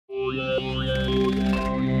Hi,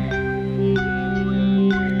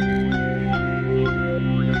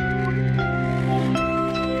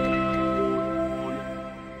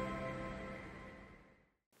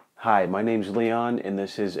 my name's Leon, and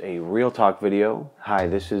this is a Real Talk video. Hi,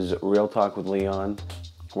 this is Real Talk with Leon,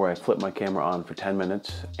 where I flip my camera on for 10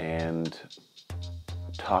 minutes and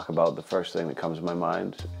talk about the first thing that comes to my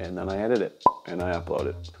mind, and then I edit it and I upload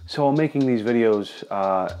it. So I'm making these videos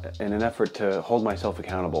in an effort to hold myself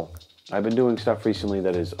accountable. I've been doing stuff recently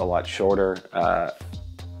that is a lot shorter.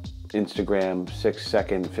 Instagram,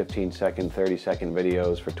 6-second, 15-second, 30-second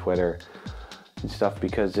videos for Twitter and stuff,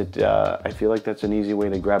 because I feel like that's an easy way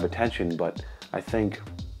to grab attention, but I think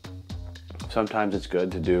sometimes it's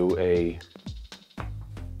good to do a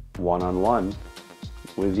one-on-one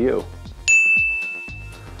with you.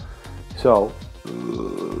 So,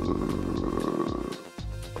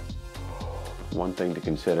 one thing to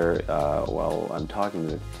consider while I'm talking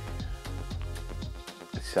to,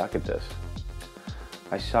 I suck at this.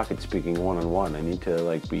 I suck at speaking one-on-one. I need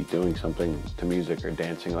to be doing something to music or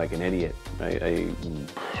dancing like an idiot.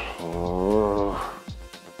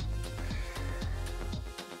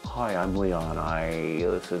 Hi, I'm Leon.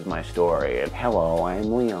 This is my story. And hello,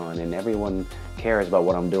 I'm Leon, and everyone cares about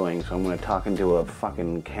what I'm doing, so I'm gonna talk into a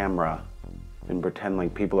fucking camera and pretend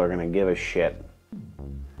like people are gonna give a shit.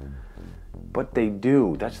 But they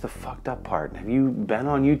do. That's the fucked up part. Have you been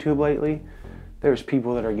on YouTube lately? There's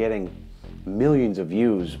people that are getting millions of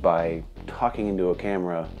views by talking into a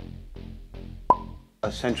camera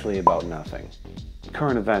essentially about nothing.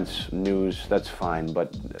 Current events, news, that's fine,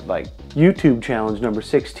 but YouTube challenge number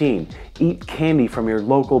 16, eat candy from your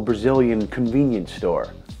local Brazilian convenience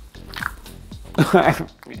store.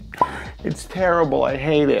 It's terrible, I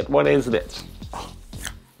hate it. What is this?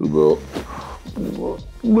 What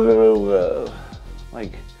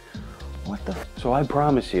the? So I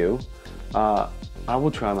promise you, I will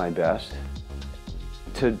try my best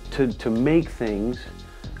to make things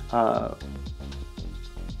that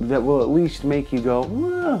will at least make you go,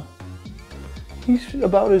 well, he's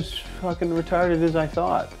about as fucking retarded as I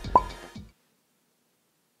thought.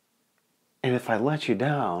 And if I let you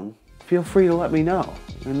down, feel free to let me know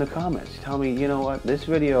in the comments. Tell me, you know what, this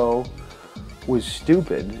video was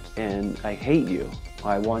stupid and I hate you.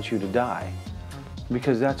 I want you to die.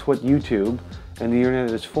 Because that's what YouTube and the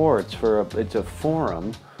internet is for. It's a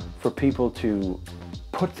forum for people to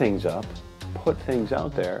put things up, put things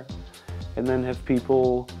out there, and then have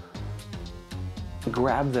people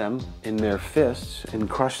grab them in their fists and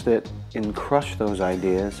crush those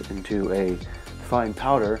ideas into a fine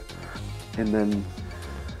powder, and then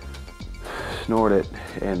snort it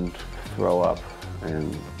and throw up.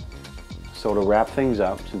 And so to wrap things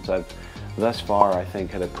up, since I've thus far, I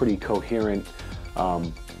think, had a pretty coherent,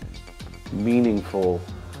 meaningful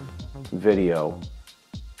video.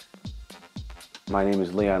 My name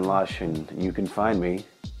is Leon Lush, and you can find me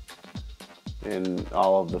in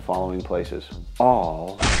all of the following places.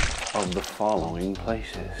 All of the following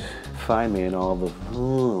places. Find me in all the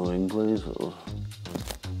following places.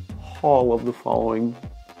 All of the following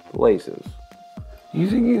places. You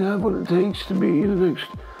think you have what it takes to be the next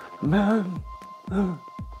man?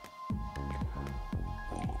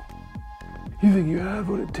 You think you have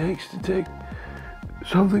what it takes to take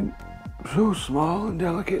something so small and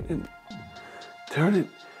delicate and turn it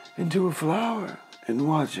into a flower and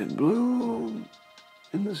watch it bloom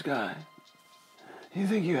in the sky? You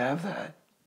think you have that?